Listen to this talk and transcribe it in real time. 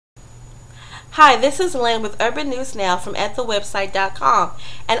Hi, this is Lynn with Urban News Now from @thewebsite.com,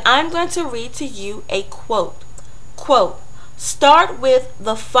 and I'm going to read to you a quote. Quote, start with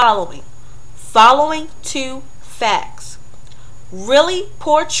the following two facts. Really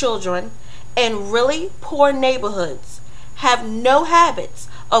poor children and really poor neighborhoods have no habits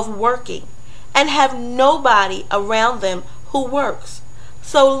of working and have nobody around them who works.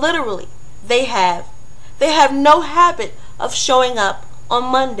 So literally, they have no habit of showing up on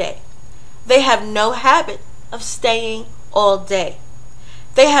Monday. They have no habit of staying all day.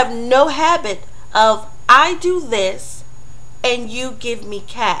 They have no habit of, I do this and you give me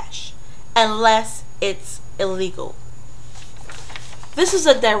cash, unless it's illegal. This is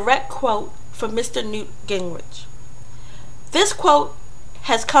a direct quote from Mr. Newt Gingrich. This quote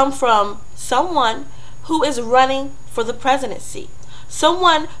has come from someone who is running for the presidency,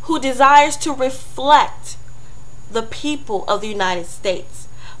 someone who desires to reflect the people of the United States.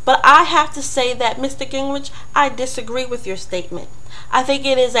 But I have to say that, Mr. Gingrich, I disagree with your statement. I think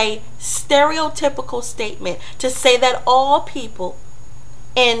it is a stereotypical statement to say that all people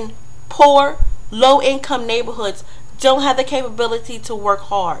in poor, low-income neighborhoods don't have the capability to work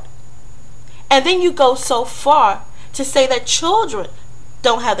hard. And then you go so far to say that children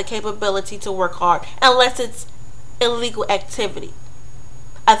don't have the capability to work hard unless it's illegal activity.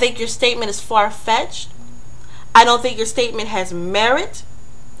 I think your statement is far-fetched. I don't think your statement has merit.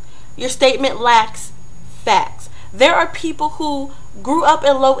 Your statement lacks facts. There are people who grew up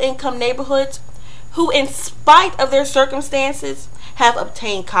in low-income neighborhoods who, in spite of their circumstances, have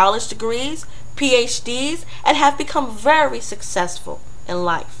obtained college degrees, PhDs, and have become very successful in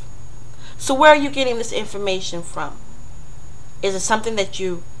life. So where are you getting this information from? Is it something that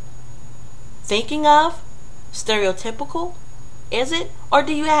you're thinking of? Stereotypical? Is it? Or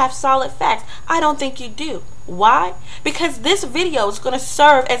do you have solid facts? I don't think you do. Why? Because this video is going to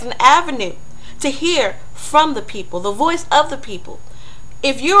serve as an avenue to hear from the people, the voice of the people.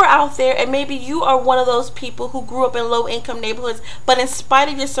 If you're out there and maybe you are one of those people who grew up in low-income neighborhoods, but in spite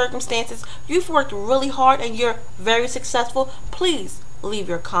of your circumstances, you've worked really hard and you're very successful, please leave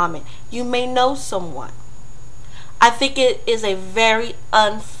your comment. You may know someone. I think it is a very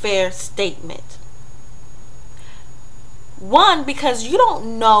unfair statement. One, because you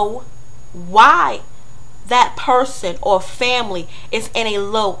don't know why that person or family is in a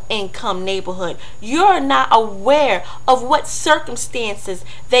low-income neighborhood. You're not aware of what circumstances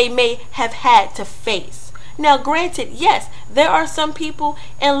they may have had to face. Now, granted, yes, there are some people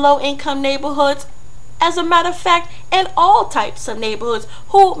in low-income neighborhoods, as a matter of fact, in all types of neighborhoods,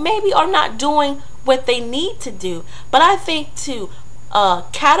 who maybe are not doing what they need to do. But I think to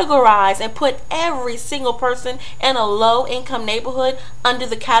categorize and put every single person in a low-income neighborhood under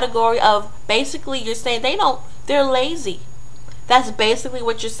the category of, basically you're saying they're lazy. That's basically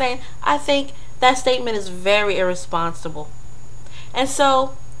what you're saying. I think that statement is very irresponsible. And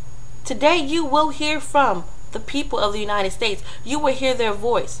so today you will hear from the people of the United States. You will hear their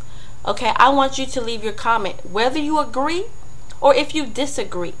voice. Okay, I want you to leave your comment, whether you agree or if you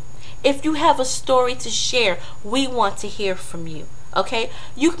disagree. If you have a story to share, we want to hear from you. Okay,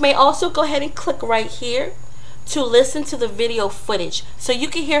 you may also go ahead and click right here to listen to the video footage so you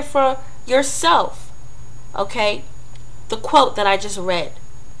can hear for yourself, okay, the quote that I just read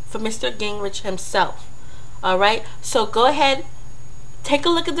from Mr. Gingrich himself. Alright, so go ahead, take a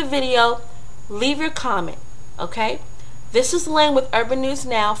look at the video, leave your comment. Okay, this is Lynn with Urban News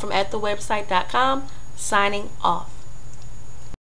Now from @thewebsite.com, signing off.